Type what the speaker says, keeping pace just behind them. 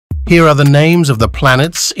Here are the names of the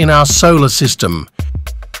planets in our solar system.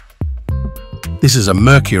 This is a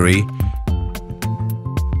Mercury.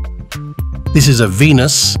 This is a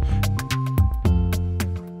Venus.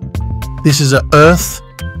 This is a Earth.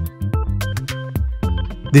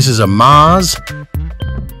 This is a Mars.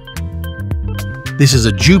 This is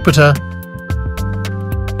a Jupiter.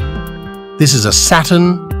 This is a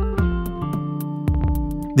Saturn.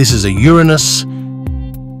 This is a Uranus.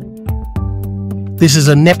 This is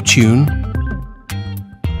a Neptune.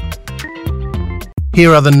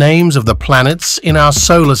 Here are the names of the planets in our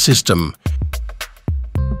solar system.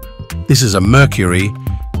 This is a Mercury.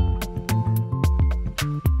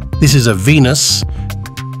 This is a Venus.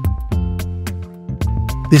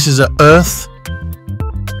 This is a Earth.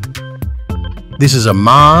 This is a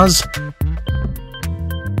Mars.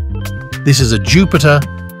 This is a Jupiter.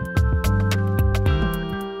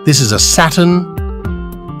 This is a Saturn.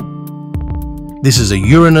 This is a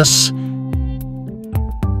Uranus.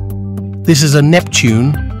 This is a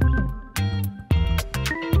Neptune.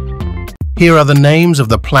 Here are the names of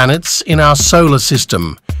the planets in our solar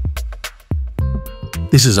system.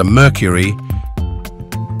 This is a Mercury.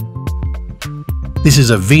 This is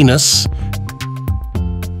a Venus.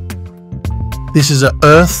 This is a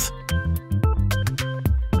Earth.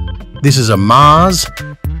 This is a Mars.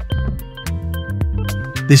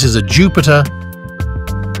 This is a Jupiter.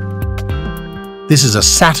 This is a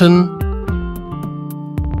Saturn.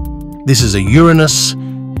 This is a Uranus.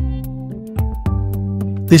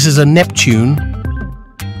 This is a Neptune.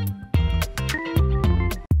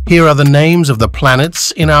 Here are the names of the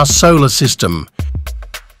planets in our solar system.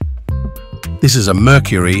 This is a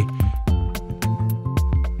Mercury.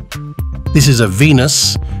 This is a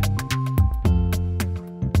Venus.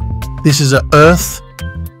 This is a Earth.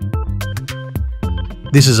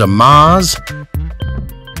 This is a Mars.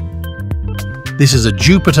 This is a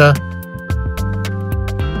Jupiter.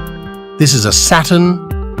 This is a Saturn.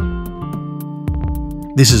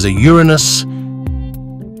 This is a Uranus.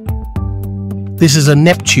 This is a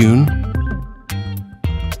Neptune.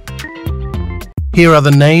 Here are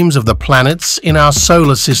the names of the planets in our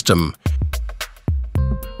solar system.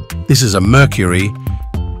 This is a Mercury.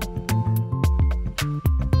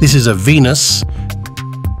 This is a Venus.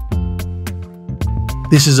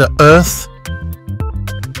 This is a Earth.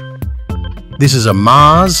 This is a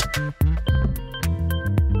Mars.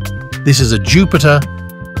 This is a Jupiter.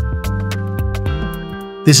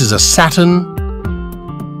 This is a Saturn.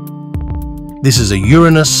 This is a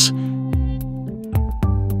Uranus.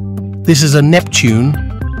 This is a Neptune.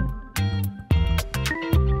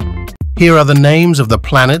 Here are the names of the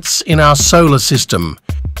planets in our solar system.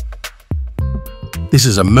 This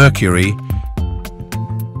is a Mercury.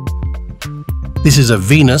 This is a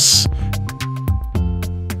Venus.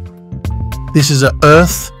 This is a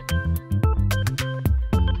Earth.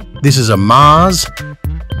 This is a Mars.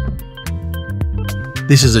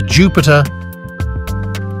 This is a Jupiter.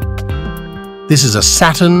 This is a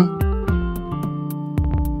Saturn.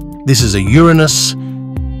 This is a Uranus.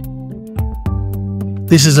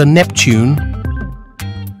 This is a Neptune.